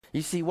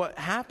You see, what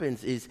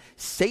happens is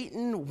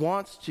Satan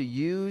wants to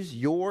use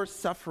your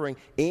suffering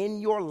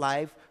in your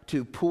life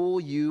to pull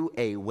you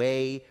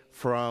away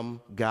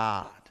from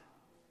God.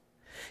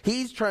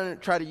 He's trying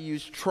to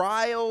use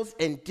trials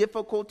and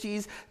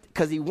difficulties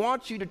because he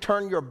wants you to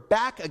turn your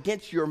back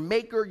against your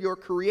Maker, your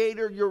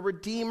Creator, your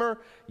Redeemer,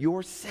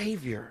 your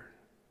Savior.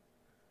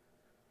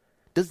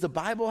 Does the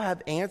Bible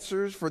have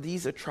answers for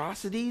these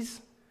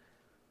atrocities?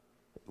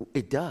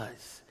 It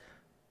does.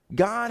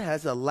 God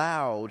has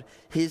allowed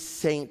his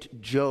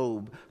saint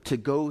Job to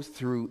go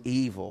through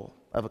evil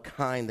of a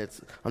kind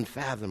that's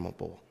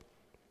unfathomable.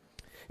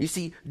 You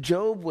see,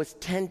 Job was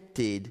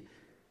tempted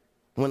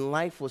when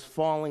life was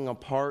falling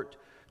apart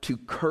to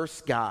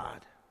curse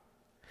God.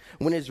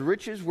 When his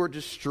riches were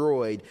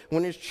destroyed,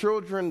 when his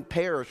children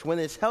perished, when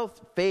his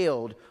health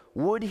failed,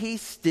 would he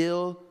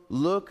still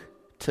look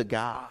to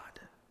God?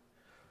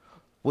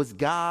 Was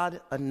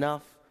God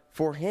enough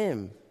for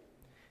him?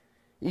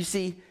 You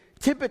see,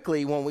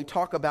 typically when we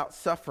talk about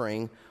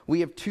suffering, we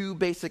have two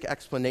basic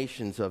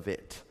explanations of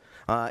it.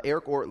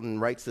 Eric Ortland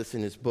writes this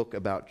in his book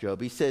about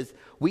Job. He says,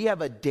 we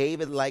have a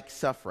David-like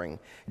suffering.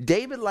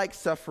 David-like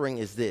suffering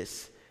is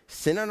this: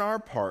 sin on our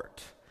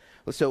part.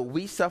 So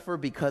we suffer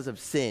because of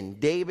sin.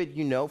 David,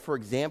 for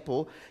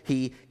example,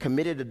 he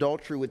committed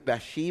adultery with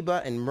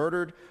Bathsheba and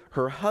murdered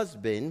her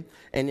husband.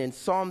 And in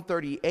Psalm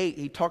 38,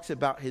 he talks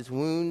about his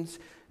wounds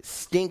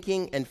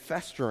stinking and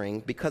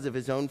festering because of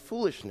his own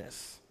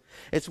foolishness.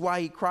 It's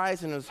why he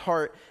cries in his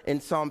heart in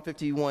Psalm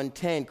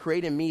 51:10,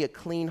 create in me a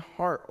clean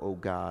heart, O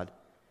God,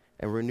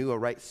 and renew a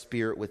right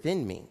spirit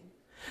within me.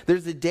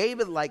 There's the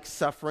David-like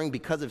suffering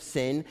because of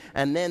sin,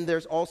 and then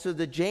there's also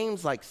the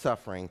James-like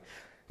suffering.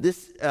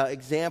 This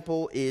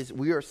example is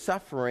we are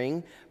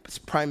suffering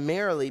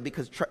primarily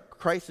because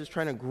Christ is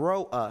trying to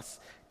grow us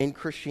in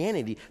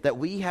Christianity, that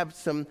we have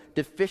some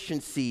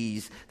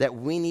deficiencies that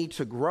we need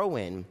to grow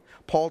in.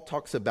 Paul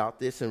talks about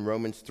this in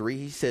Romans 3.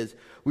 He says,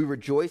 we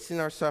rejoice in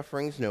our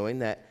sufferings, knowing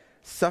that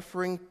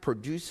suffering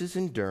produces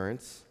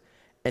endurance,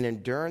 and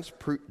endurance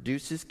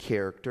produces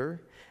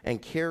character,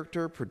 and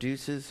character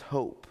produces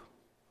hope.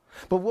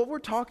 But what we're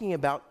talking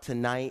about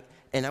tonight,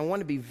 and I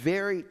want to be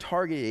very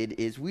targeted,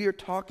 is we are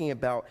talking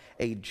about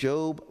a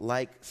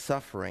Job-like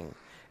suffering.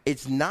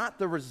 It's not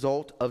the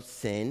result of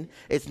sin.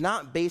 It's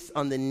not based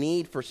on the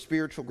need for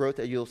spiritual growth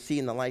that you'll see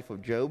in the life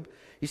of Job.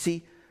 You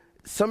see,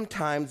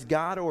 sometimes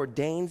God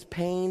ordains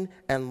pain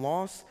and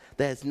loss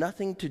that has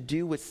nothing to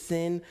do with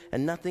sin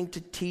and nothing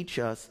to teach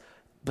us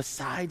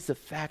besides the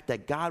fact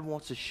that God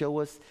wants to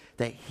show us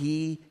that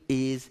he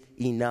is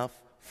enough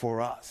for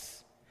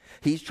us.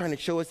 He's trying to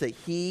show us that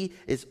he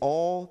is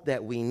all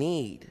that we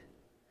need.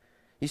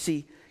 You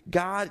see,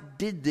 God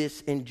did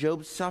this in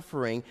Job's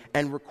suffering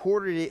and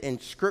recorded it in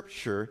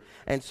Scripture.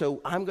 And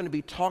so I'm going to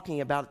be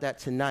talking about that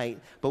tonight.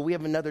 But we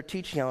have another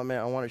teaching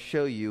element I want to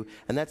show you,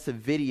 and that's a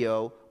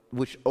video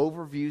which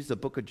overviews the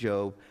book of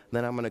Job.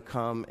 Then I'm going to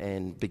come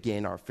and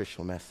begin our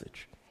official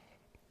message.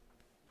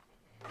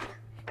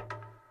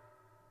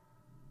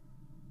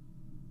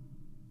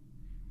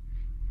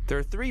 There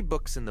are 3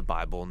 books in the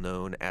Bible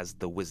known as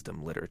the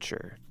wisdom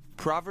literature: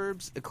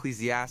 Proverbs,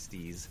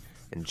 Ecclesiastes,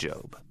 and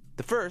Job.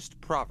 The first,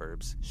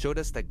 Proverbs, showed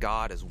us that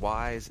God is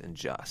wise and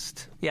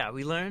just. Yeah,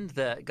 we learned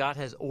that God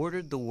has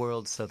ordered the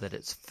world so that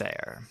it's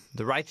fair.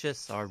 The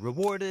righteous are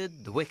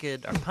rewarded, the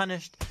wicked are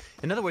punished.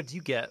 In other words,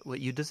 you get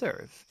what you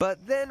deserve.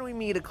 But then we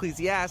meet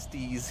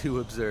Ecclesiastes, who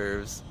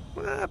observes,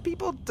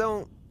 people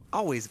don't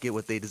always get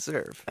what they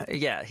deserve.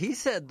 He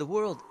said the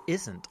world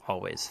isn't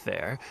always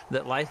fair,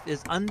 that life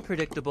is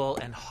unpredictable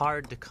and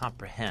hard to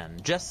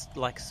comprehend, just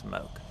like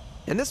smoke.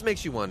 And this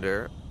makes you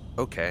wonder,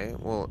 okay,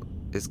 well,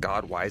 is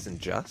God wise and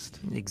just?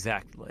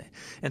 Exactly.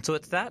 And so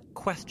it's that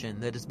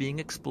question that is being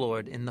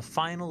explored in the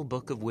final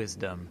book of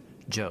wisdom,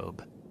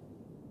 Job.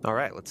 All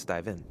right, let's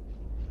dive in.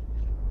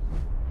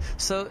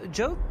 So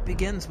Job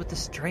begins with a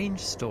strange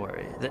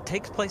story that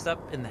takes place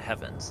up in the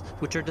heavens,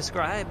 which are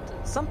described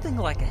something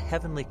like a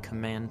heavenly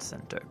command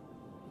center.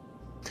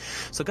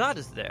 So God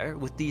is there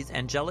with these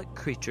angelic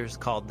creatures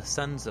called the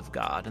sons of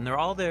God, and they're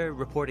all there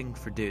reporting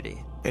for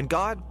duty. And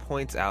God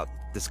points out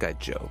this guy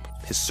Job,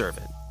 his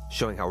servant,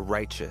 showing how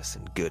righteous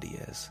and good he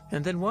is.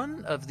 And then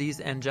one of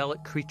these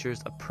angelic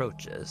creatures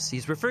approaches.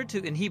 He's referred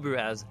to in Hebrew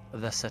as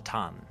the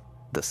Satan.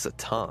 The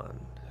Satan?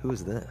 Who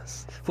is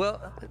this?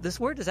 Well, this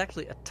word is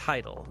actually a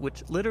title,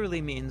 which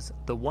literally means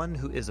the one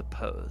who is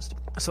opposed.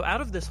 So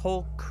out of this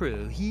whole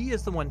crew, he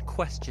is the one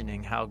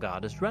questioning how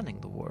God is running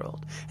the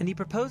world. And he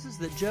proposes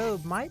that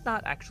Job might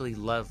not actually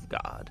love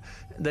God,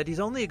 that he's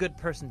only a good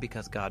person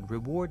because God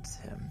rewards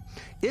him.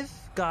 If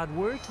God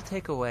were to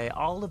take away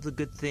all of the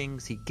good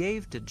things he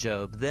gave to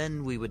Job,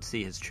 then we would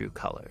see his true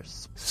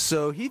colors.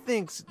 So he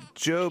thinks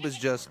Job is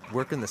just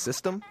working the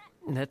system?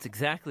 That's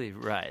exactly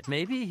right.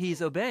 Maybe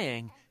he's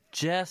obeying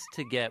just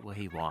to get what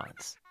he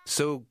wants.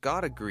 So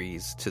God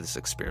agrees to this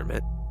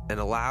experiment and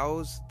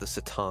allows the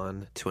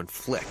Satan to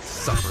inflict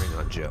suffering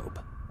on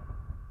Job.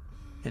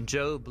 And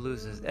Job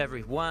loses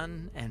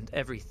everyone and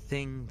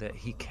everything that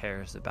he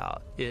cares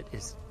about. It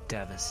is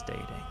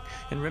devastating.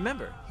 And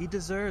remember, he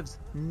deserves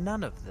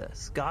none of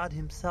this. God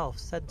himself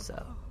said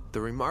so.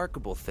 The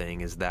remarkable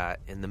thing is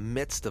that in the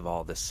midst of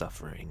all this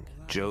suffering,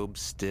 Job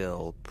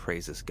still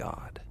praises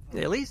God.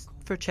 At least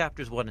for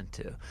chapters 1 and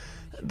 2.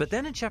 But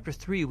then in chapter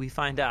 3, we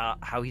find out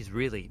how he's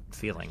really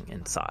feeling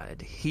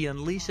inside. He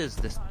unleashes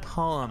this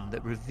poem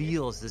that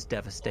reveals this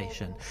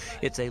devastation.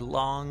 It's a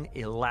long,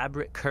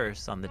 elaborate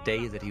curse on the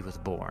day that he was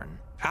born.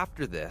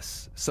 After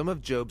this, some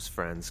of Job's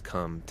friends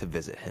come to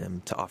visit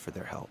him to offer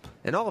their help.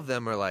 And all of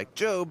them are like,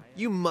 Job,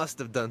 you must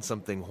have done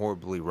something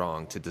horribly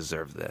wrong to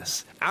deserve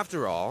this.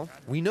 After all,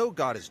 we know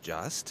God is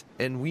just,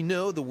 and we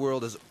know the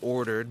world is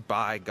ordered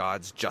by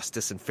God's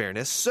justice and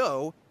fairness,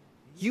 so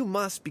you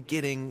must be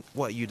getting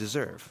what you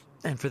deserve.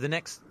 And for the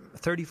next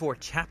 34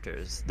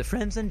 chapters, the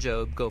friends and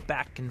Job go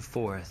back and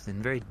forth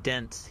in very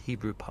dense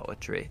Hebrew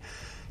poetry.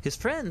 His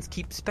friends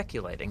keep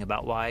speculating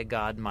about why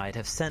God might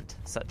have sent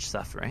such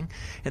suffering,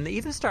 and they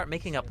even start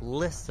making up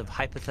lists of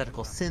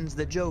hypothetical sins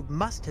that Job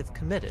must have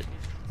committed.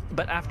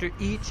 But after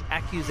each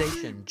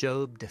accusation,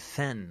 Job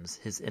defends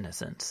his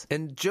innocence.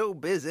 And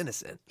Job is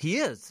innocent. He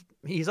is.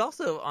 He's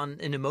also on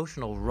an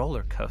emotional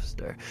roller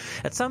coaster.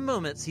 At some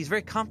moments, he's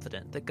very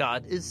confident that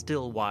God is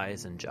still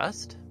wise and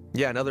just.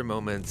 Yeah, in other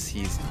moments,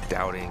 he's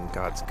doubting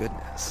God's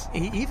goodness.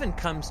 He even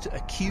comes to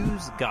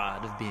accuse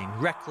God of being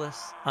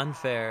reckless,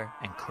 unfair,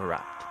 and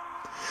corrupt.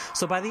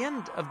 So by the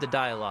end of the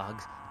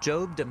dialogues,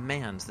 Job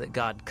demands that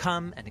God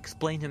come and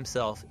explain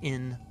himself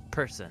in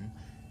person,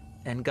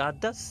 and God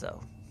does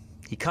so.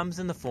 He comes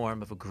in the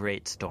form of a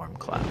great storm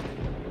cloud.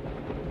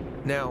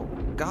 Now,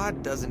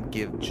 God doesn't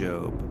give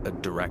Job a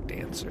direct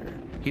answer.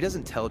 He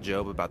doesn't tell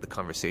Job about the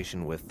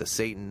conversation with the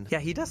Satan. Yeah,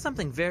 he does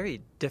something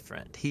very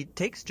different. He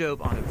takes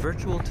Job on a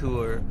virtual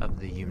tour of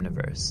the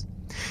universe.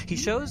 He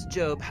shows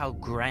Job how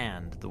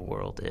grand the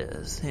world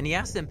is, and he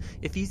asks him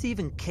if he's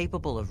even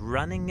capable of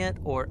running it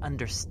or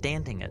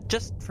understanding it,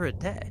 just for a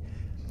day.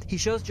 He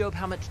shows Job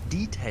how much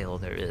detail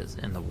there is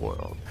in the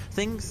world,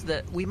 things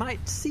that we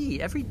might see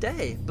every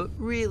day, but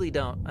really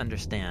don't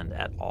understand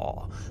at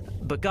all.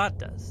 But God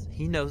does.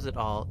 He knows it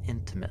all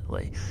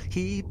intimately.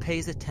 He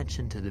pays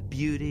attention to the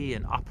beauty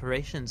and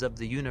operations of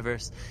the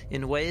universe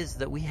in ways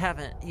that we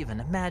haven't even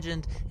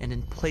imagined and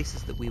in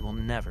places that we will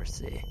never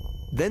see.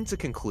 Then to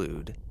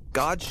conclude,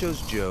 God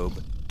shows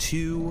Job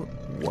two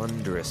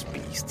wondrous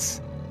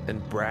beasts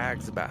and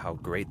brags about how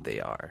great they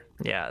are.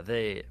 Yeah,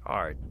 they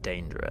are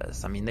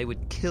dangerous. I mean, they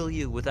would kill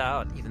you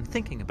without even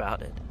thinking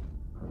about it.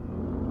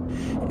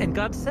 And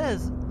God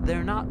says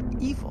they're not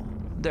evil.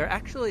 They're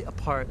actually a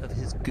part of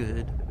his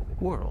good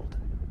world.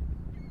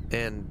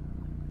 And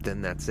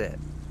then that's it.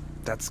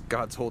 That's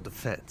God's whole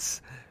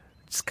defense.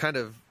 It's kind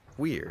of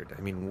weird.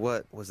 I mean,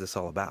 what was this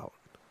all about?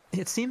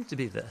 It seems to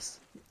be this.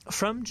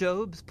 From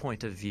Job's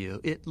point of view,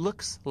 it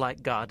looks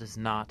like God is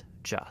not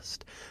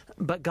just.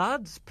 But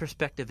God's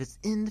perspective is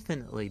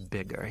infinitely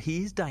bigger.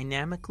 He's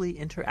dynamically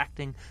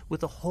interacting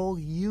with a whole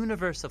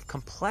universe of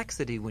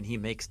complexity when he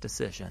makes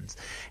decisions.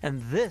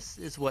 And this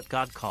is what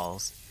God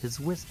calls his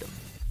wisdom.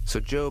 So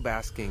Job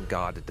asking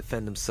God to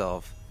defend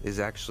himself is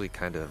actually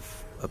kind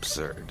of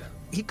absurd.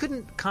 He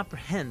couldn't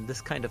comprehend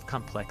this kind of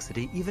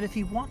complexity even if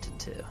he wanted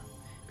to.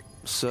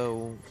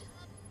 So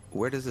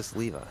where does this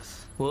leave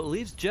us? Well, it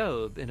leaves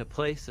Job in a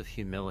place of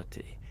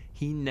humility.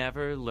 He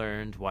never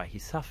learned why he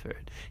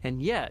suffered,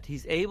 and yet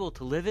he's able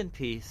to live in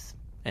peace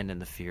and in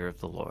the fear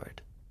of the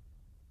Lord.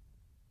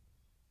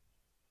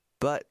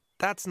 But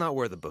that's not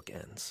where the book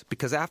ends,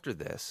 because after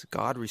this,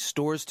 God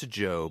restores to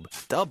Job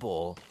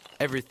double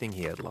everything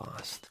he had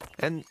lost.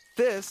 And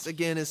this,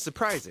 again, is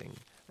surprising.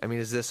 I mean,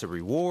 is this a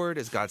reward?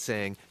 Is God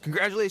saying,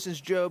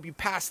 congratulations, Job, you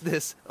passed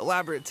this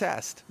elaborate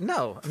test?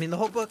 No. I mean, the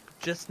whole book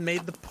just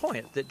made the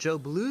point that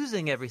Job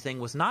losing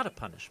everything was not a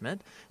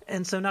punishment,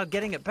 and so now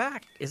getting it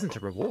back isn't a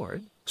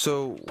reward.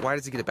 So why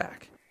does he get it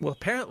back? Well,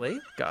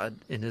 apparently, God,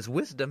 in his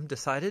wisdom,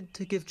 decided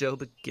to give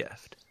Job a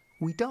gift.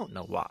 We don't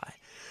know why.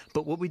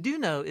 But what we do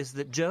know is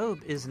that Job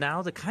is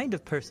now the kind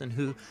of person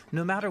who,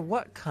 no matter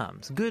what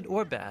comes, good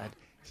or bad,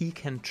 he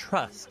can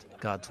trust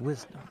God's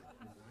wisdom.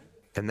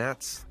 And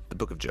that's the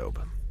book of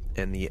Job.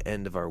 And the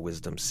end of our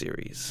wisdom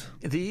series.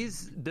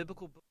 These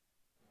biblical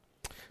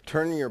books.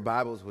 Turn your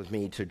Bibles with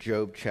me to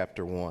Job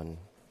chapter 1.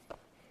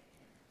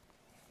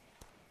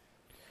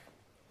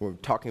 We're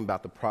talking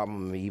about the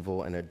problem of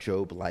evil and a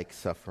Job-like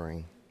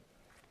suffering.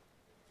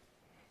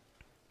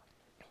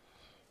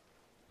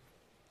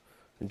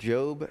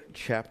 Job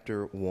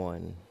chapter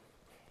 1.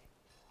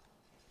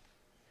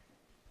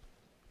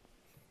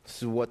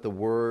 This is what the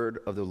word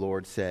of the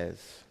Lord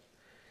says.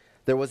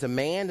 There was a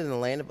man in the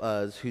land of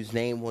Uz whose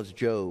name was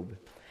Job,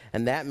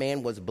 and that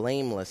man was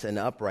blameless and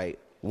upright,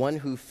 one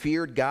who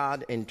feared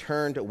God and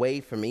turned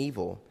away from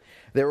evil.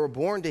 There were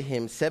born to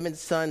him 7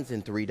 sons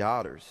and 3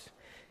 daughters.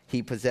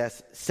 He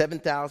possessed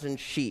 7,000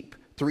 sheep,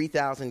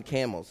 3,000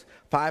 camels,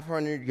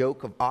 500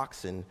 yoke of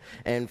oxen,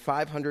 and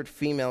 500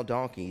 female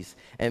donkeys,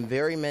 and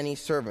very many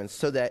servants,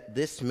 so that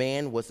this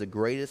man was the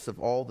greatest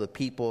of all the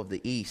people of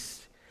the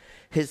east.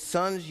 His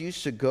sons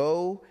used to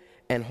go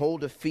and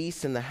hold a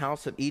feast in the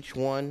house of each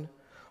one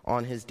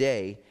on his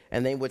day,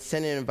 and they would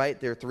send and invite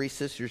their 3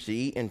 sisters to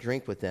eat and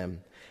drink with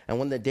them. And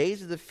when the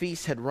days of the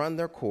feast had run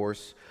their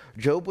course,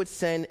 Job would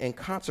send and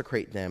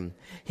consecrate them.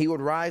 He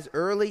would rise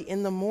early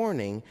in the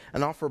morning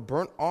and offer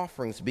burnt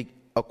offerings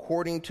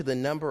according to the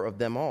number of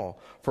them all.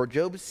 For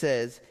Job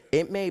says,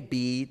 "It may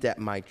be that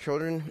my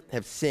children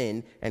have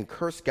sinned and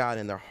cursed God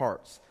in their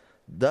hearts."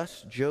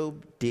 Thus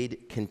Job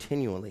did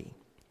continually.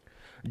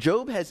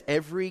 Job has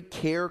every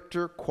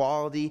character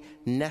quality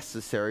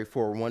necessary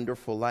for a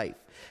wonderful life.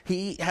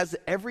 He has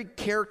every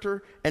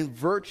character and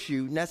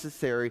virtue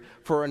necessary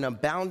for an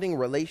abounding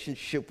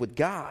relationship with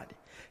God.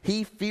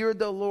 He feared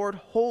the Lord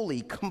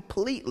wholly,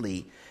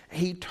 completely.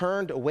 He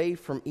turned away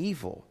from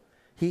evil.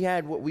 He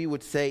had what we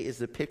would say is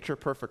the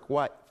picture-perfect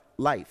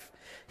life.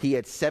 He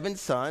had 7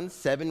 sons.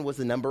 7 was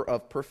the number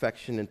of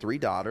perfection, and 3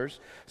 daughters.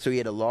 So he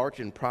had a large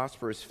and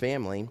prosperous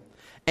family.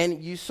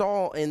 And you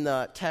saw in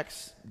the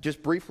text,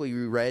 just briefly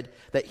we read,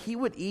 that he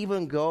would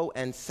even go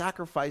and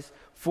sacrifice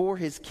for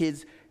his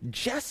kids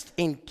just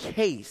in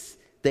case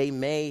they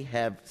may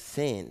have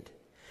sinned.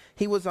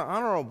 He was an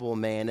honorable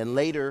man, and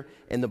later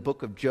in the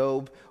book of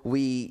Job,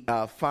 we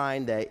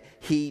find that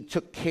he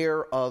took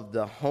care of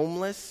the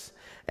homeless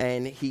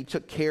and he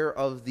took care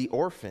of the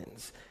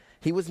orphans.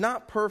 He was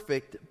not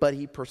perfect, but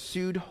he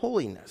pursued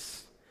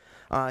holiness.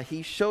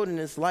 He showed in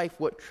his life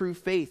what true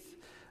faith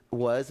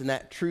was, and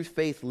that true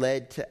faith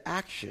led to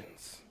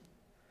actions.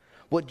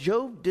 What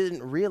Job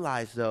didn't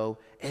realize, though,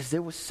 is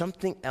there was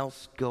something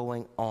else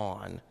going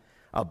on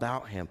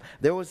about him.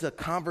 There was a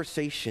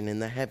conversation in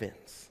the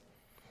heavens.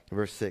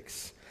 Verse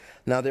 6.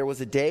 Now there was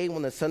a day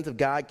when the sons of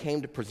God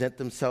came to present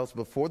themselves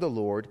before the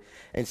Lord,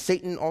 and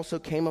Satan also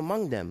came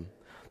among them.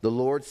 The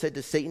Lord said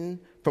to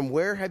Satan, "From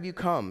where have you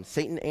come?"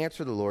 Satan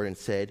answered the Lord and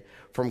said,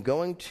 "From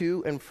going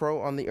to and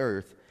fro on the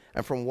earth,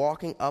 and from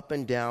walking up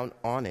and down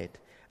on it."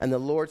 And the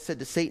Lord said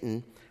to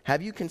Satan,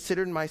 "Have you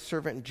considered my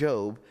servant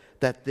Job,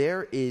 that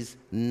there is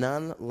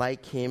none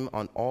like him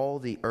on all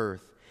the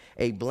earth,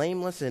 a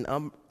blameless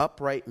and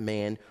upright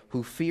man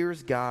who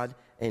fears God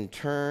and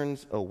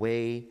turns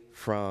away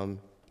from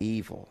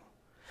evil?"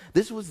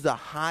 This was the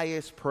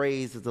highest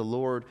praise that the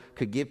Lord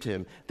could give to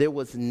him. There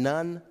was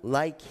none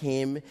like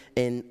him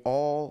in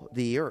all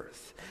the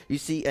earth. You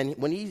see, and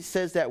when he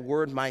says that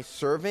word, "my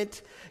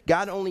servant,"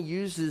 God only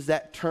uses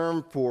that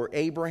term for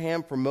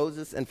Abraham, for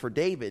Moses, and for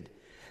David.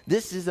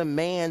 This is a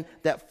man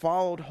that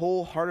followed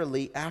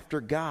wholeheartedly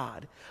after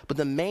God. But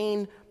the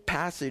main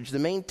passage, the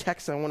main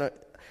text I want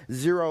to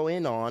zero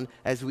in on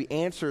as we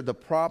answer the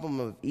problem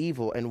of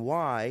evil and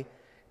why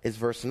is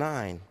verse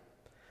 9.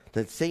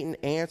 Then Satan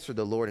answered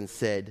the Lord and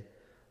said,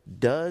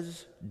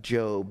 "Does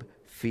Job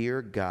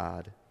fear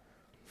God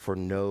for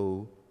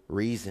no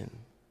reason?"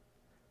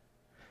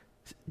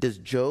 Does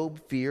Job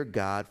fear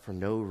God for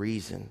no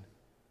reason?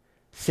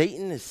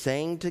 Satan is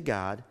saying to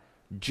God,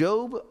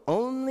 Job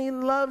only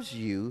loves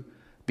you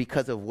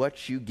because of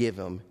what you give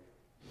him.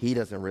 He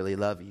doesn't really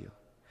love you.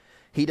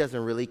 He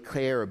doesn't really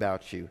care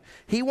about you.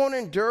 He won't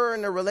endure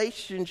in a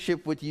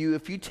relationship with you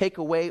if you take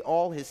away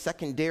all his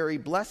secondary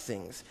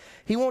blessings.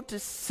 He won't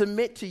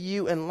submit to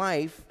you in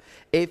life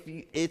if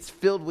it's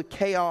filled with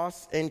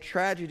chaos and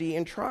tragedy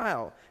and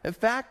trial. In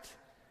fact,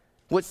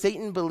 what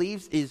Satan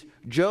believes is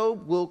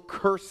Job will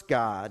curse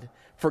God,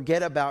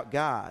 forget about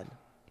God.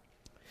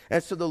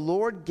 And so the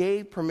Lord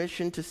gave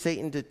permission to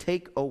Satan to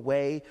take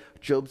away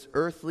Job's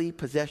earthly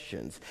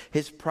possessions,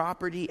 his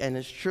property and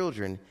his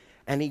children,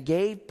 and he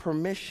gave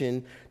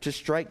permission to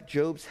strike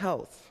Job's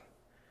health.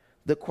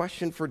 The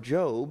question for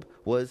Job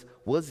was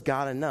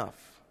God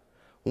enough?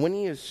 When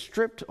he is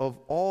stripped of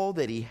all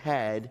that he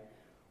had,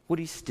 would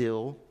he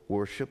still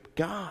worship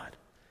God?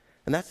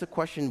 And that's the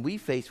question we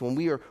face when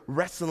we are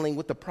wrestling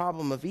with the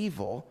problem of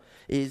evil,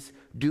 is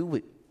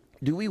do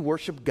we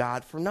worship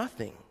God for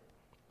nothing?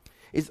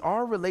 Is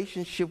our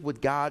relationship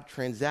with God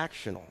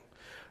transactional?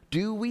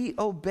 Do we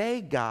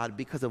obey God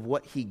because of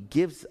what he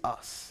gives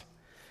us?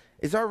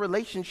 Is our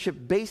relationship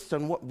based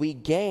on what we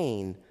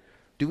gain?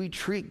 Do we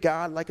treat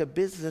God like a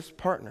business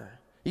partner?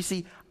 You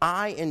see,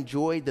 I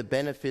enjoy the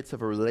benefits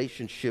of a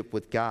relationship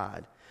with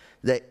God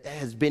that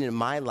has been in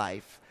my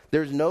life.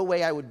 There's no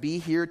way I would be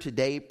here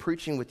today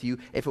preaching with you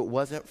if it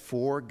wasn't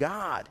for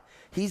God.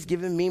 He's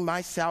given me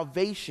my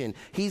salvation.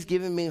 He's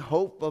given me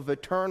hope of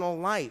eternal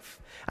life.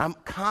 I'm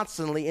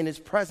constantly in his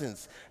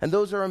presence. And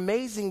those are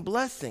amazing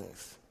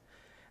blessings.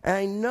 And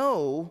I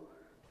know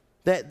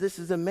that this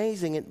is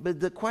amazing. But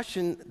the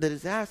question that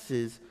is asked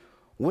is,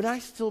 would I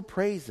still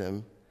praise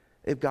him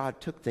if God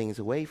took things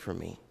away from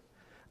me?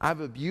 I have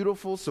a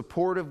beautiful,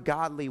 supportive,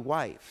 godly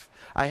wife.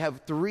 I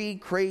have 3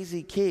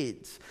 crazy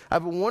kids. I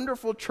have a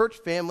wonderful church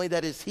family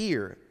that is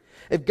here.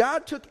 If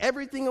God took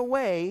everything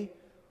away,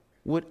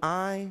 would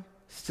I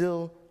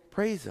still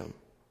praise him?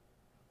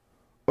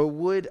 Or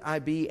would I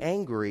be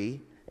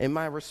angry in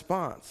my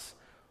response?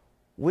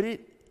 Would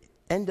it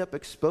end up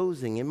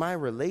exposing in my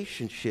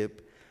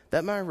relationship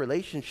that my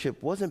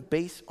relationship wasn't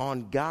based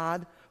on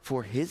God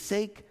for his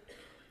sake,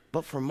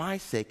 but for my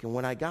sake and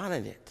what I got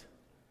in it?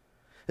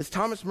 As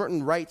Thomas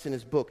Merton writes in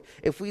his book,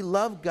 if we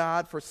love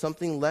God for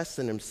something less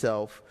than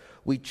himself,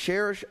 we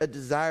cherish a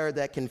desire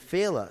that can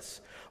fail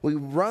us. We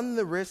run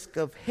the risk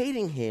of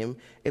hating him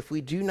if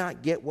we do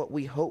not get what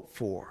we hope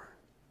for.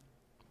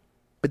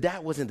 But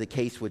that wasn't the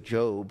case with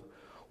Job.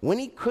 When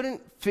he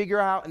couldn't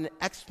figure out an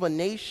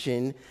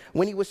explanation,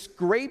 when he was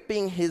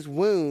scraping his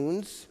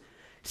wounds,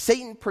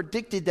 Satan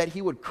predicted that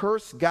he would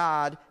curse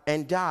God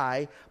and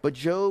die, but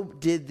Job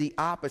did the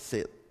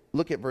opposite.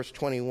 Look at verse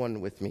 21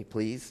 with me,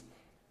 please.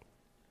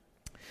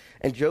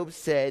 And Job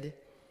said,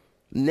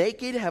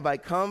 naked have I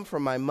come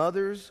from my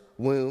mother's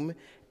womb,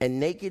 and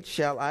naked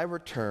shall I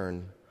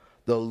return.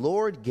 The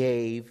Lord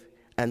gave,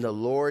 and the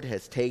Lord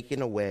has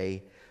taken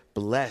away.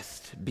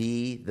 Blessed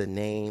be the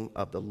name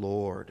of the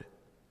Lord.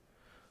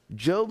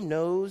 Job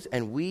knows,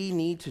 and we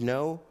need to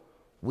know,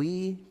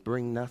 we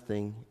bring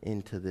nothing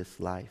into this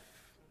life.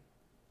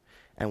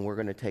 And we're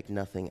going to take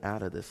nothing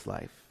out of this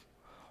life.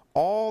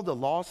 All the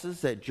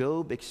losses that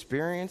Job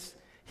experienced,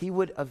 he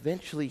would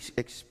eventually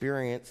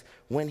experience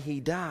when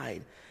he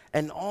died.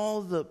 And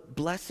all the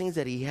blessings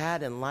that he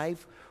had in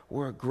life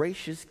were a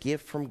gracious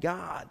gift from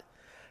God.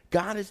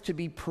 God is to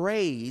be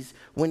praised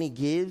when he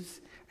gives,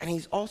 and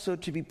he's also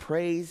to be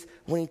praised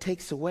when he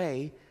takes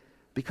away,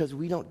 because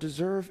we don't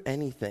deserve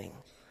anything.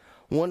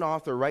 One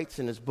author writes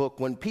in his book,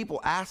 when people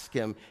ask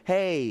him,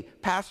 hey,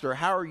 pastor,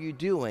 how are you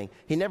doing?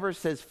 He never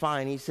says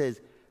fine. He says,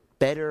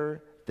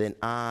 better than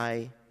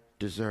I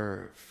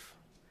deserve.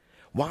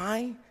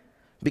 Why?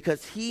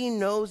 Because he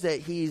knows that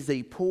he's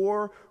a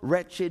poor,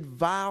 wretched,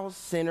 vile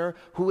sinner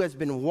who has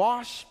been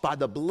washed by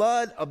the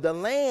blood of the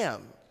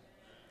Lamb.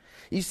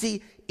 You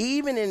see,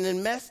 even in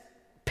immense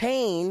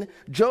pain,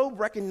 Job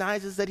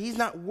recognizes that he's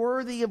not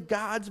worthy of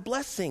God's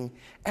blessing.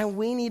 And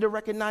we need to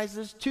recognize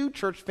this too,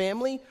 church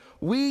family.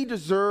 We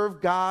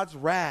deserve God's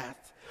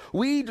wrath.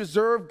 We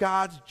deserve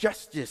God's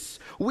justice.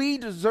 We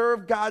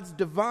deserve God's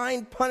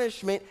divine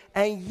punishment.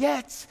 And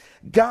yet,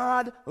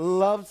 God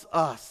loves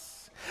us.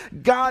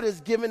 God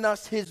has given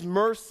us his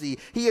mercy.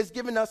 He has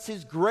given us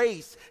his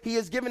grace. He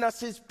has given us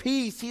his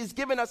peace. He has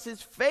given us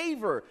his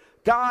favor.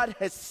 God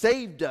has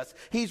saved us.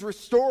 He's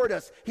restored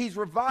us. He's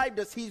revived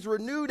us. He's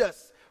renewed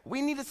us.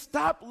 We need to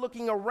stop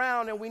looking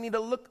around and we need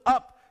to look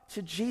up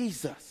to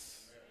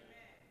Jesus.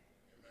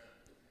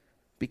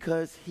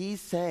 Because he's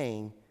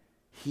saying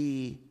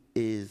he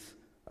is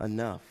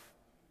enough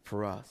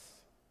for us.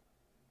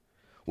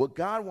 What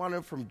God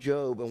wanted from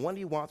Job and what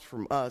he wants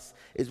from us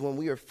is when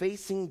we are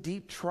facing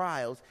deep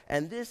trials,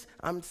 and this,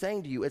 I'm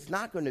saying to you, it's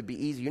not going to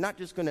be easy. You're not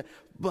just going to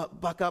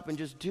buck up and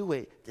just do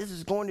it. This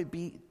is going to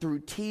be through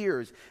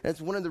tears. And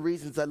it's one of the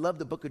reasons I love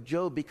the book of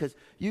Job, because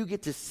you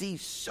get to see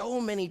so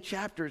many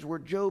chapters where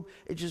Job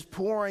is just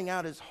pouring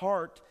out his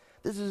heart.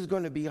 This is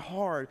going to be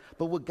hard.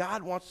 But what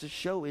God wants to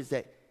show is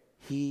that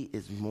he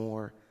is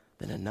more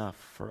than enough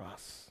for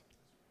us.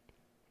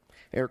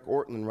 Eric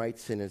Ortland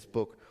writes in his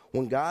book,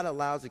 when God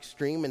allows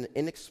extreme and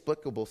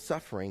inexplicable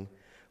suffering,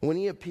 when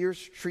he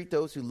appears to treat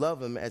those who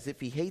love him as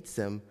if he hates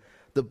them,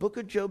 the book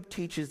of Job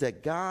teaches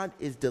that God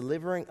is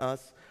delivering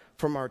us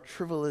from our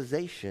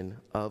trivialization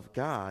of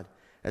God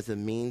as a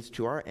means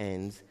to our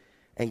ends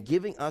and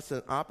giving us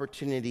an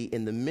opportunity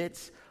in the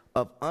midst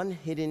of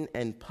unhidden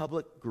and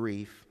public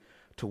grief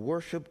to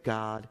worship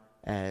God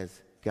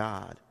as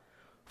God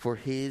for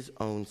his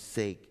own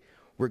sake,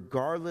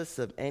 regardless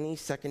of any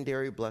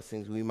secondary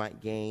blessings we might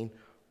gain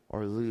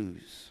or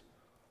lose.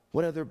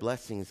 What other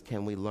blessings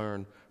can we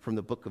learn from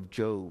the book of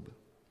Job?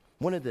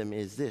 One of them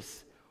is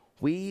this: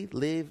 we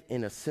live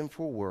in a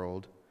sinful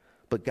world,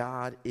 but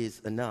God is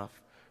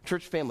enough.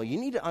 Church family, you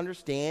need to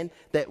understand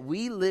that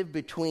we live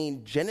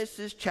between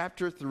Genesis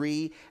chapter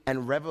 3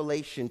 and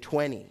Revelation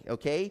 20,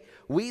 okay?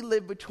 We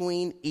live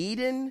between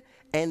Eden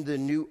and the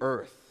new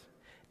earth.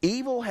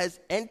 Evil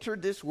has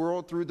entered this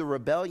world through the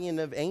rebellion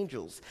of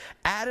angels.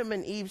 Adam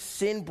and Eve's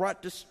sin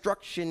brought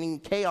destruction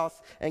and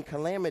chaos and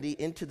calamity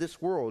into this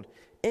world.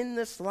 In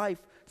this life,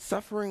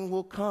 suffering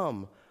will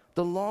come.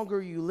 The longer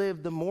you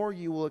live, the more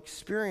you will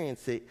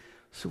experience it.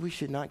 So we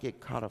should not get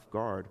caught off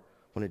guard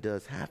when it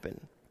does happen.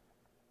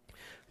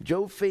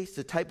 Job faced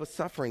a type of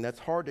suffering that's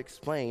hard to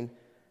explain,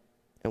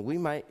 and we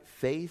might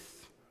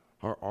face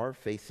or are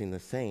facing the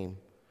same.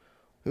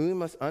 We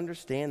must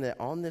understand that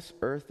on this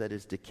earth that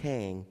is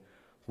decaying,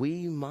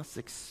 we must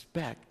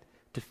expect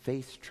to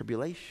face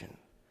tribulation.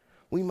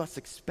 We must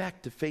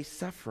expect to face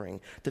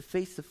suffering, to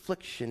face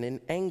affliction and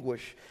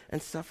anguish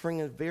and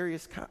suffering of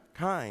various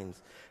kinds.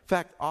 In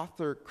fact,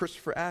 author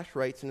Christopher Ash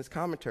writes in his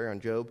commentary on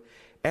Job,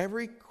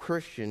 every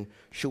Christian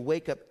should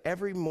wake up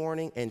every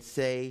morning and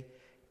say,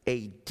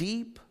 a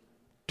deep,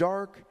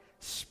 dark,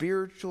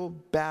 spiritual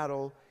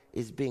battle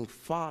is being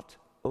fought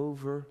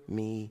over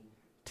me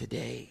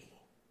today.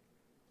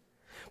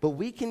 But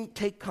we can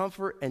take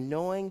comfort in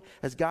knowing,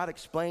 as God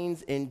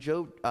explains in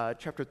Job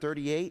chapter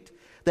 38,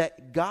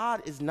 that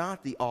God is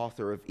not the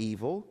author of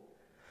evil.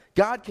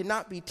 God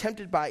cannot be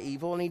tempted by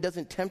evil, and he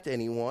doesn't tempt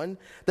anyone.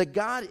 That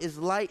God is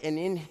light, and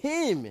in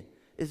him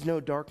is no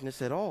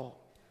darkness at all.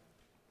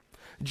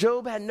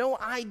 Job had no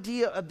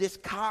idea of this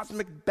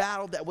cosmic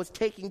battle that was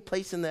taking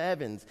place in the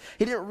heavens.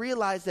 He didn't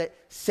realize that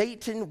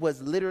Satan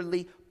was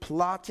literally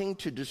plotting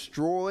to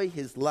destroy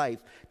his life,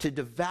 to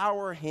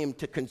devour him,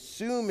 to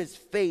consume his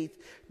faith,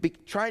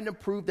 trying to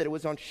prove that it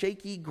was on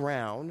shaky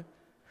ground.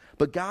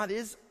 But God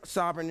is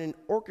sovereign and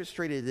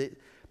orchestrated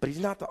it, but he's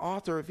not the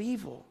author of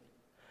evil.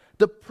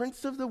 The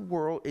prince of the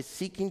world is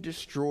seeking to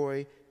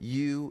destroy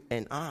you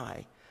and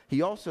I.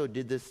 He also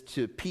did this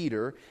to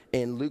Peter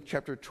in Luke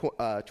chapter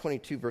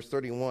 22, verse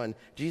 31.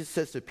 Jesus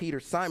says to Peter,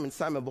 Simon,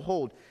 Simon,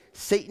 behold,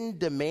 Satan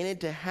demanded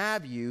to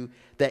have you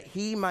that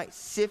he might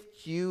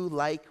sift you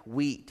like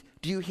wheat.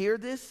 Do you hear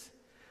this?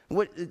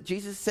 What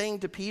Jesus is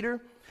saying to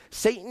Peter?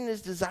 Satan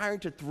is desiring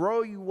to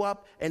throw you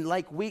up, and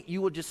like wheat,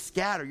 you will just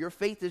scatter. Your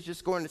faith is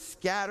just going to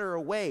scatter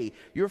away.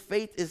 Your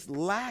faith is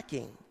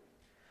lacking.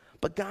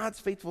 But God's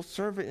faithful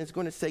servant is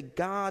going to say,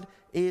 God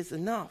is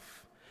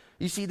enough.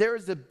 You see, there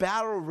is a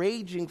battle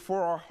raging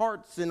for our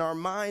hearts and our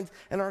minds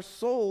and our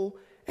soul.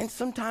 And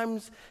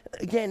sometimes,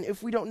 again,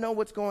 if we don't know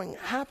what's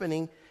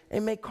happening, it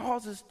may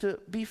cause us to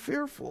be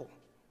fearful.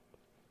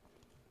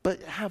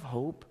 But have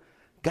hope.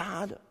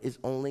 God is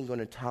only going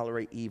to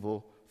tolerate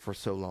evil for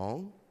so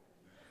long.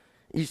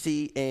 You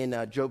see,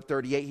 in Job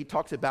 38, he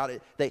talks about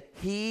it, that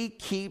he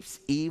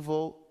keeps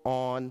evil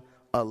on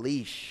a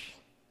leash.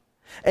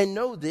 And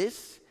know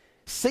this,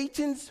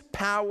 Satan's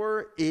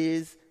power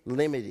is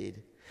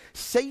limited.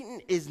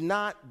 Satan is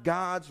not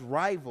God's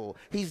rival.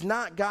 He's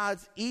not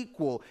God's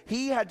equal.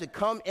 He had to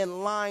come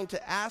in line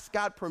to ask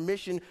God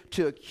permission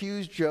to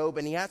accuse Job,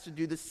 and he has to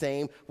do the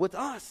same with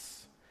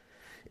us.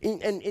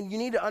 And you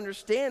need to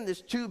understand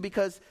this too,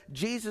 because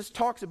Jesus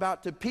talks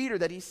about to Peter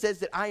that he says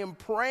that I am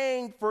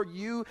praying for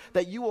you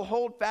that you will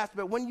hold fast,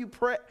 but when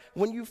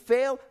you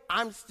fail,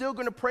 I'm still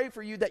going to pray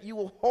for you that you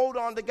will hold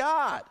on to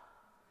God.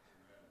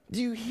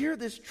 Do you hear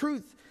this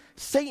truth?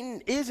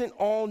 Satan isn't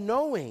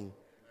all-knowing.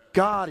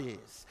 God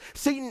is.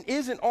 Satan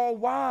isn't all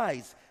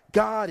wise.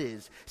 God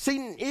is.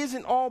 Satan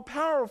isn't all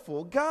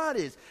powerful. God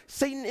is.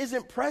 Satan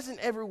isn't present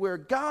everywhere.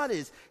 God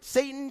is.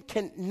 Satan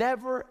can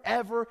never,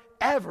 ever,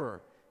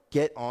 ever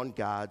get on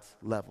God's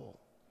level.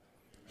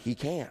 He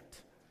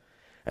can't.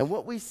 And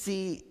what we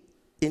see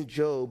in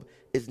Job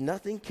is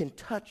nothing can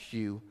touch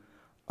you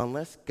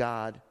unless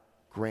God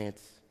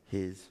grants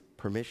his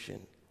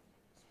permission.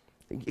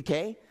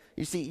 Okay?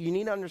 You see, you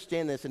need to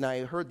understand this, and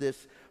I heard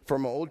this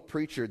from an old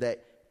preacher,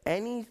 that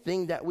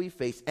anything that we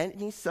face,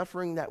 any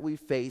suffering that we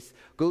face,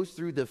 goes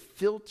through the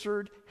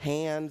filtered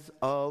hands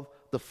of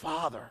the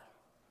Father.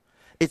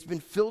 It's been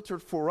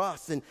filtered for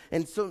us.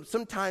 And so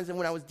sometimes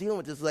when I was dealing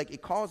with this, like,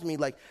 it caused me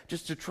like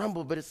just to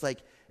tremble, but it's like,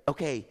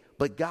 okay,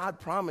 but God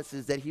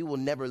promises that he will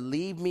never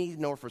leave me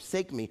nor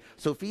forsake me.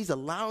 So if he's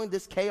allowing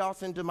this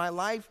chaos into my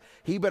life,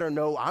 he better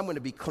know I'm going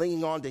to be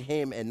clinging on to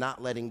him and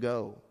not letting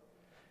go.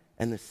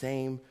 And the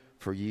same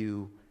for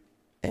you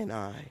and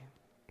I.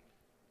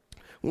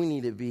 We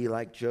need to be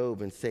like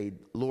Job and say,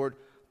 Lord,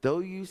 though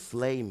you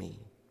slay me,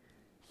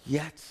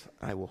 yet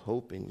I will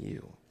hope in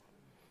you.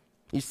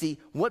 You see,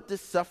 what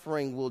this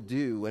suffering will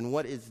do and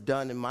what is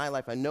done in my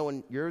life, I know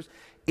in yours,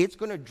 it's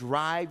going to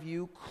drive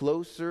you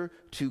closer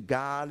to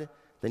God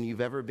than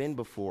you've ever been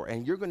before.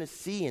 And you're going to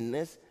see in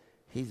this,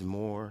 he's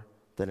more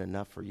than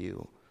enough for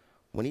you.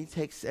 When he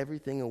takes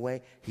everything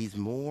away, he's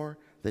more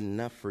than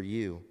enough for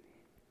you.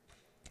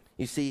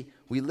 You see,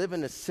 we live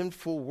in a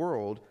sinful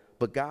world,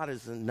 but God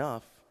is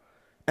enough.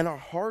 And our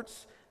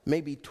hearts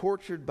may be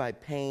tortured by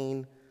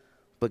pain,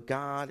 but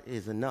God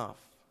is enough.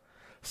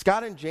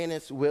 Scott and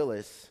Janice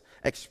Willis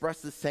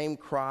expressed the same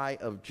cry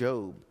of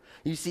Job.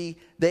 You see,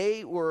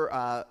 they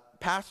were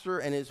pastor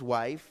and his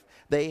wife.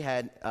 They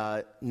had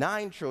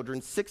 9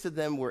 children. 6 of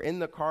them were in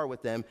the car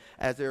with them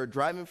as they were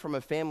driving from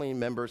a family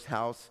member's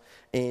house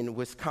in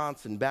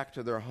Wisconsin back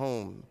to their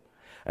home.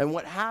 And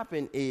what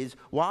happened is,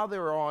 while they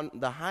were on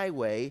the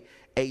highway,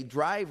 a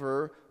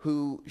driver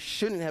who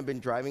shouldn't have been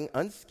driving,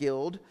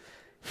 unskilled,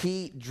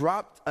 he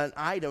dropped an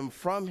item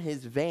from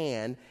his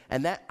van,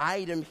 and that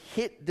item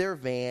hit their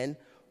van,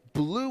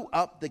 blew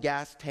up the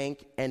gas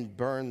tank, and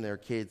burned their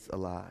kids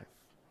alive.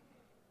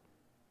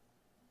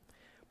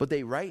 But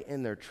they write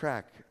in their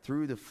track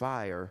through the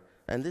fire,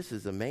 and this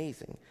is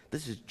amazing.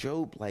 This is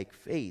Job-like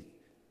faith.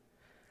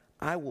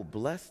 I will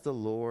bless the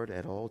Lord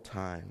at all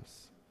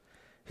times.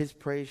 His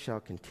praise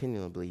shall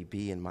continually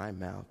be in my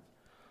mouth.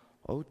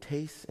 Oh,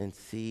 taste and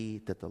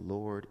see that the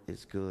Lord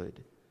is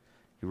good.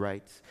 He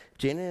writes,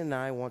 Janet and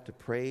I want to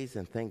praise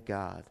and thank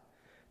God.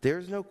 There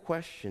is no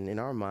question in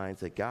our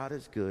minds that God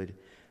is good,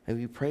 and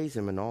we praise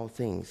him in all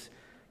things.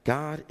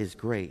 God is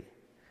great.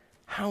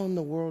 How in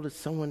the world is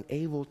someone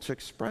able to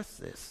express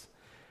this?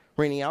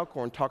 Rainey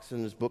Alcorn talks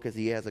in his book as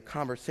he has a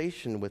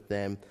conversation with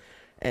them,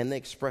 and they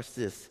express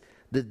this.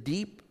 The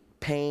deep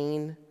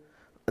pain,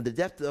 the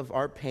depth of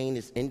our pain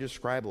is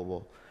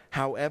indescribable.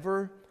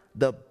 However,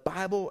 the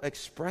Bible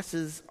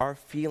expresses our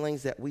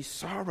feelings that we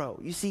sorrow.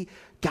 You see,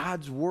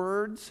 God's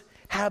words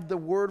have the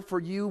word for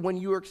you when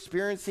you're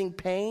experiencing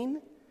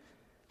pain.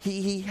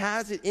 He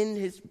has it in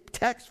his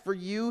text for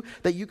you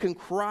that you can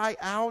cry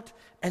out,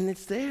 and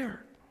it's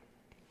there.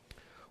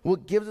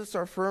 What gives us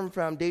our firm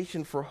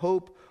foundation for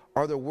hope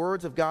are the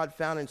words of God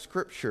found in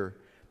Scripture.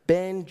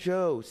 Ben,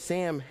 Joe,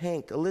 Sam,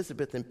 Hank,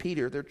 Elizabeth, and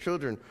Peter, their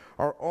children,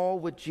 are all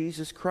with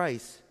Jesus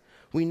Christ.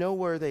 We know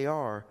where they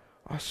are.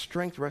 Our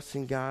strength rests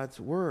in God's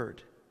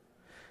word.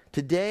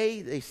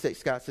 Today,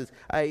 Scott says,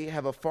 I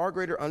have a far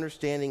greater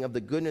understanding of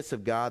the goodness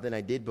of God than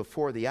I did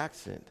before the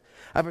accident.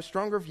 I have a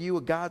stronger view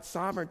of God's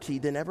sovereignty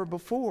than ever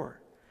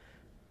before.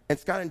 And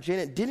Scott and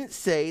Janet didn't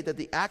say that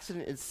the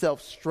accident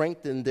itself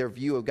strengthened their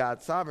view of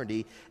God's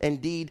sovereignty.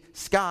 Indeed,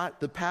 Scott,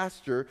 the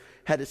pastor,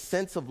 had a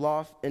sense of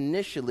loss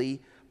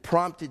initially,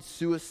 prompted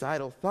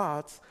suicidal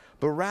thoughts,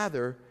 but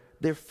rather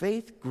their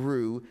faith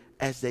grew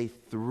as they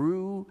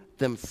threw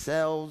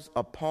themselves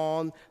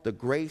upon the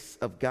grace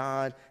of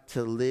God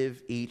to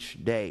live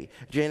each day.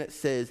 Janet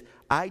says,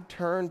 I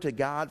turned to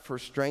God for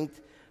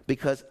strength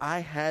because I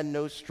had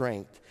no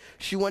strength.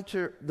 She went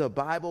to the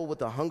Bible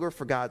with a hunger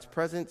for God's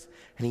presence,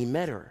 and he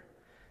met her.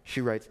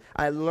 She writes,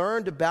 I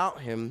learned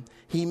about him.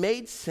 He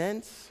made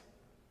sense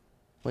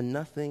when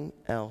nothing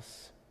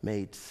else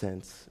made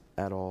sense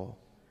at all.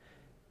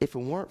 If it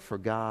weren't for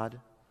God,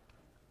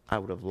 I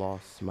would have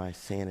lost my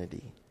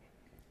sanity.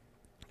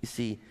 You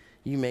see,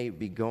 you may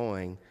be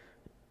going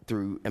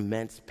through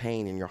immense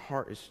pain and your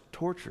heart is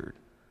tortured,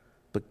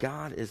 but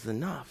God is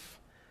enough.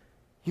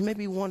 You may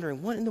be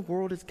wondering, what in the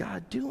world is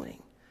God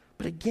doing?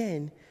 But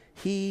again,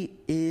 he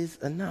is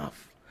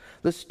enough.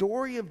 The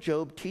story of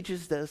Job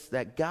teaches us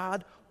that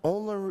God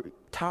only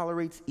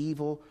tolerates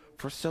evil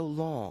for so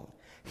long.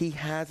 He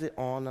has it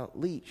on a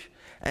leash,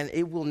 and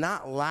it will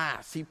not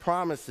last. He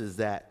promises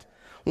that.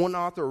 One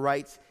author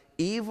writes,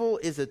 evil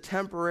is a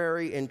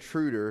temporary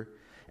intruder,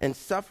 and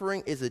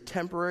suffering is a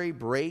temporary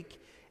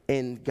break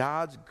in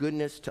God's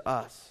goodness to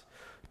us.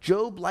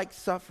 Job, like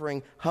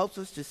suffering, helps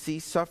us to see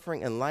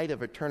suffering in light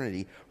of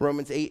eternity.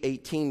 Romans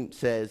 8:18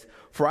 says,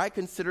 for I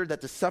consider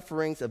that the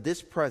sufferings of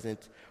this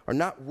present are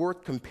not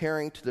worth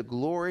comparing to the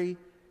glory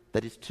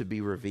that is to be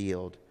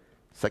revealed.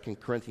 2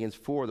 Corinthians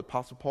 4, the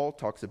Apostle Paul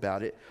talks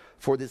about it.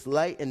 For this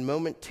light and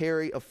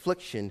momentary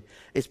affliction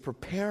is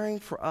preparing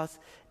for us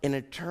an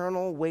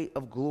eternal weight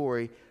of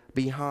glory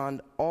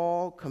beyond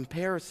all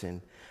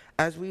comparison,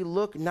 as we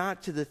look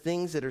not to the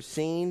things that are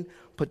seen,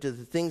 but to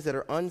the things that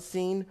are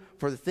unseen.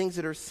 For the things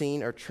that are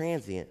seen are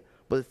transient,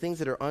 but the things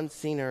that are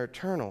unseen are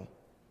eternal.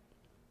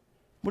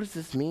 What does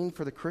this mean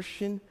for the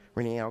Christian?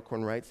 Renee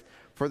Alcorn writes,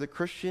 for the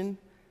Christian,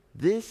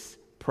 this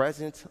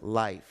present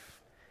life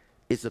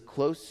is the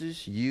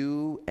closest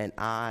you and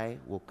I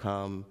will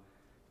come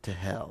to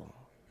hell.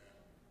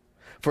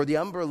 For the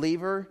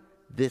unbeliever,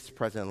 this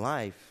present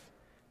life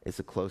is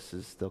the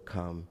closest they'll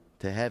come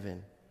to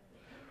heaven.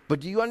 But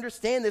do you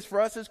understand this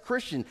for us as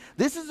Christians?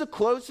 This is the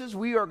closest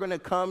we are going to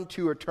come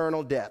to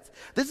eternal death.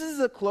 This is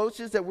the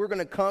closest that we're going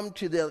to come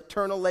to the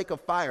eternal lake of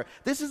fire.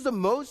 This is the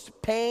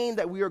most pain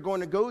that we are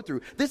going to go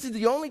through. This is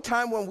the only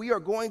time when we are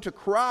going to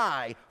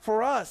cry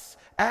for us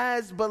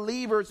as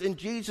believers in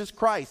Jesus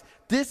Christ.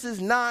 This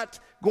is not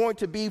going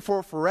to be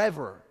for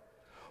forever.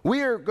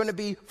 We are going to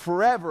be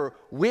forever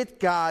with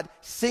God,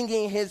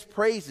 singing his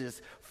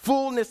praises,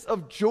 fullness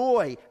of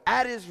joy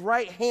at his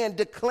right hand,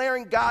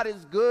 declaring God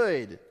is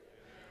good.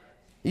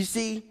 You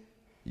see,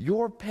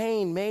 your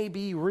pain may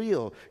be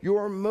real,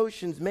 your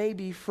emotions may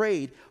be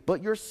frayed,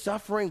 but your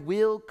suffering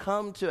will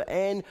come to an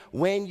end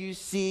when you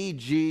see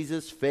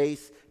Jesus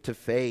face to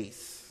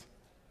face.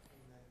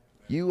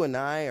 You and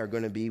I are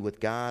going to be with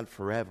God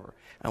forever.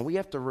 And we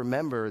have to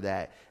remember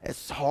that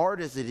as hard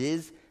as it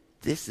is,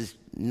 this is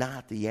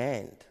not the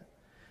end.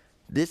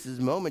 This is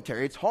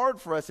momentary. It's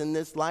hard for us in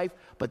this life,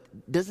 but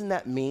doesn't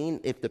that mean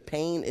if the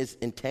pain is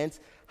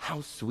intense,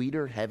 how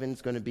sweeter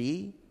heaven's going to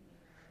be?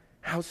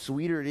 How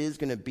sweeter it is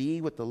going to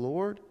be with the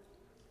Lord?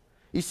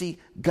 You see,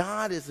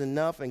 God is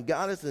enough, and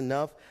God is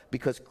enough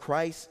because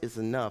Christ is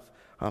enough.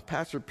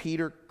 Pastor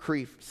Peter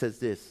Kreeft says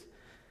this: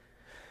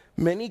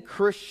 many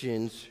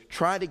Christians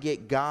try to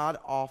get God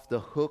off the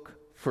hook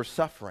for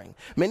suffering.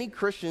 Many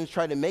Christians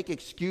try to make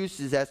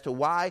excuses as to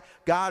why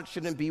God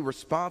shouldn't be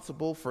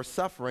responsible for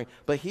suffering.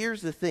 But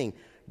here's the thing: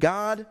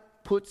 God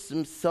puts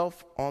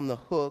himself on the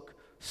hook,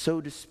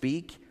 so to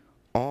speak,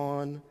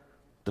 on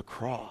the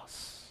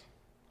cross.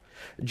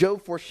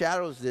 Job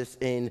foreshadows this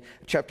in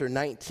chapter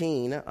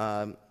 19,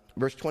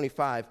 verse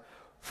 25.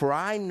 For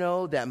I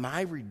know that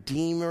my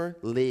Redeemer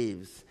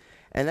lives,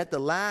 and at the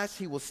last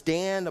he will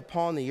stand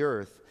upon the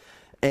earth,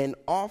 and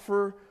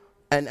after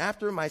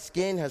my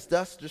skin has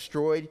thus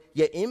destroyed,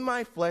 yet in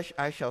my flesh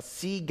I shall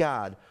see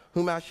God,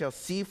 whom I shall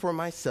see for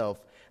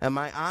myself, and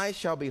my eyes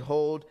shall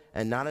behold,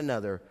 and not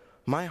another.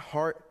 My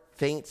heart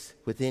faints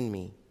within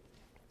me.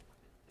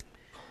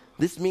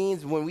 This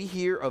means when we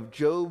hear of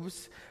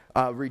Job's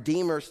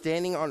Redeemer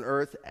standing on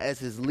earth as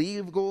his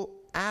legal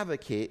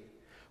advocate,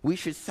 we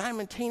should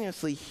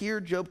simultaneously hear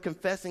Job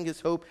confessing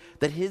his hope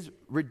that his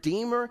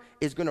Redeemer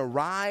is going to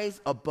rise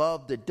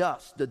above the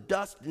dust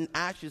and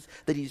ashes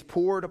that he's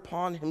poured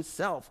upon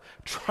himself,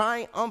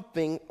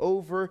 triumphing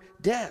over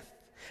death.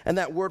 And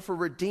that word for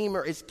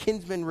redeemer is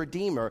kinsman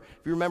redeemer.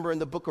 If you remember in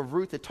the book of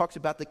Ruth, it talks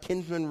about the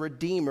kinsman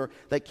redeemer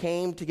that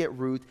came to get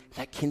Ruth.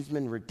 That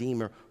kinsman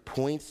redeemer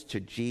points to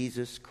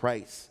Jesus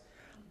Christ.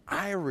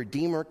 Our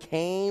redeemer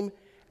came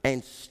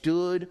and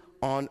stood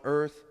on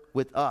earth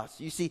with us.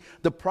 You see,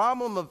 the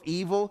problem of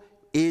evil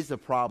is a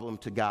problem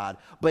to God,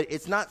 but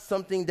it's not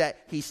something that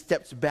he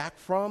steps back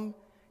from.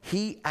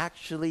 He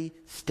actually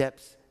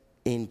steps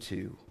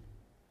into.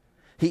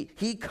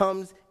 He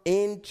comes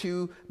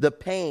into the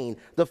pain.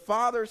 The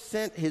Father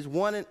sent his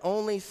one and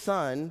only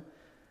Son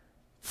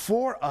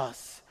for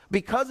us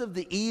because of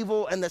the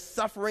evil and the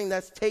suffering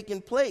that's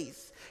taken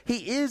place.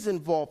 He is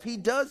involved. He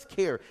does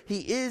care.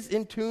 He is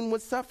in tune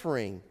with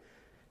suffering.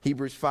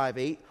 Hebrews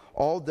 5:8,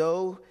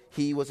 although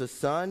he was a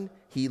son,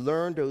 he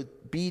learned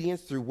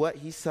obedience through what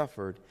he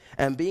suffered.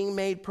 And being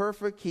made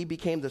perfect, he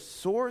became the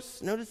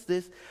source, notice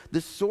this,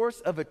 the source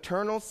of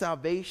eternal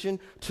salvation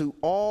to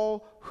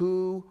all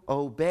who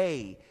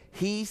obey.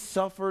 He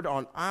suffered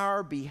on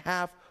our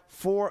behalf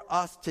for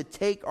us to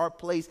take our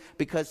place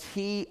because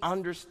he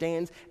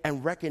understands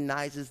and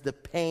recognizes the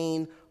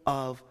pain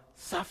of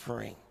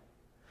suffering.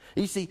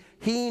 You see,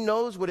 he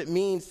knows what it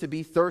means to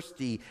be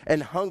thirsty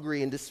and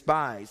hungry and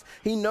despised.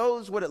 He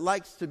knows what it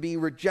likes to be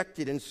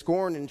rejected and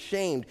scorned and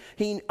shamed.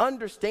 He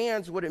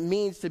understands what it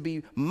means to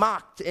be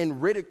mocked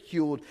and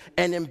ridiculed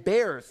and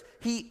embarrassed.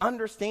 He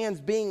understands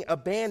being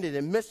abandoned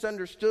and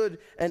misunderstood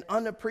and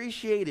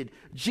unappreciated.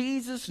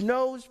 Jesus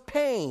knows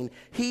pain.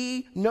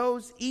 He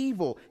knows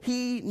evil.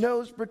 He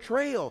knows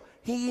betrayal.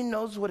 He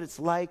knows what it's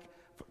like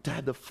to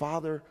have the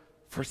Father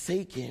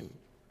forsake him.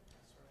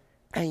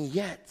 And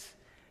yet,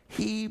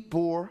 he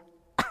bore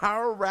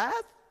our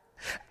wrath.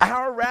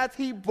 Our wrath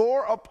he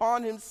bore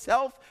upon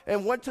himself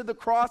and went to the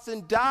cross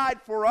and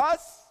died for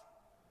us.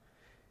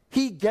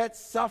 He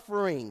gets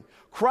suffering.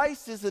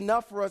 Christ is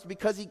enough for us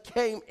because he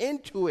came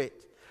into it.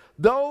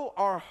 Though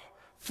our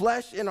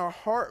flesh and our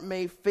heart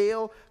may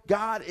fail,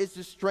 God is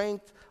the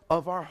strength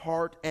of our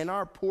heart and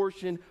our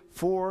portion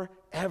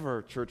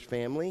forever, church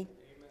family.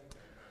 Amen.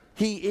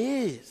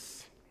 He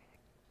is.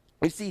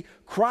 You see,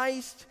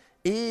 Christ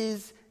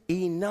is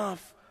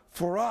enough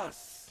for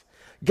us.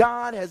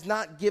 God has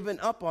not given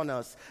up on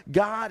us.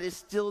 God is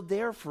still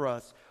there for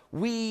us.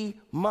 We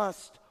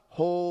must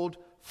hold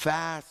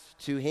fast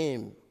to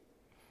him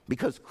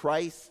because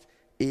Christ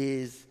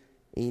is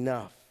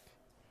enough.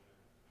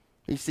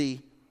 You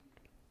see,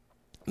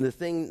 the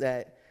thing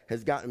that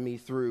has gotten me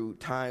through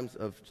times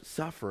of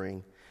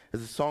suffering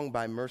is a song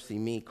by Mercy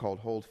Me called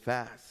Hold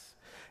Fast.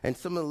 And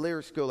some of the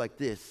lyrics go like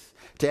this: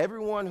 to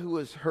everyone who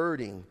is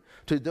hurting,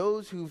 to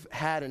those who've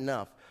had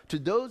enough, to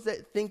those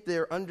that think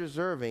they're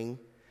undeserving,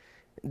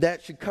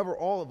 that should cover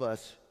all of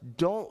us,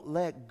 don't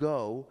let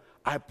go.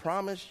 I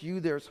promise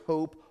you there's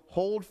hope.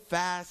 Hold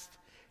fast.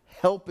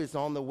 Help is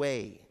on the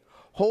way.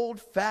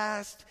 Hold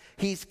fast.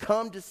 He's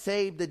come to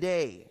save the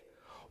day.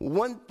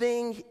 One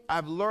thing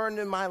I've learned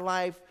in my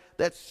life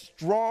that's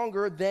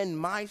stronger than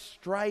my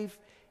strife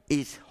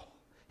is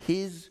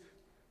his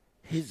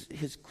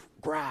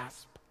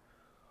grasp.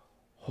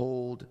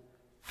 Hold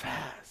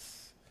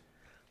fast.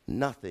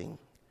 Nothing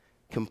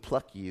can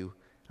pluck you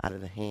out of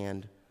the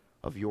hand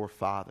of your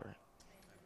Father.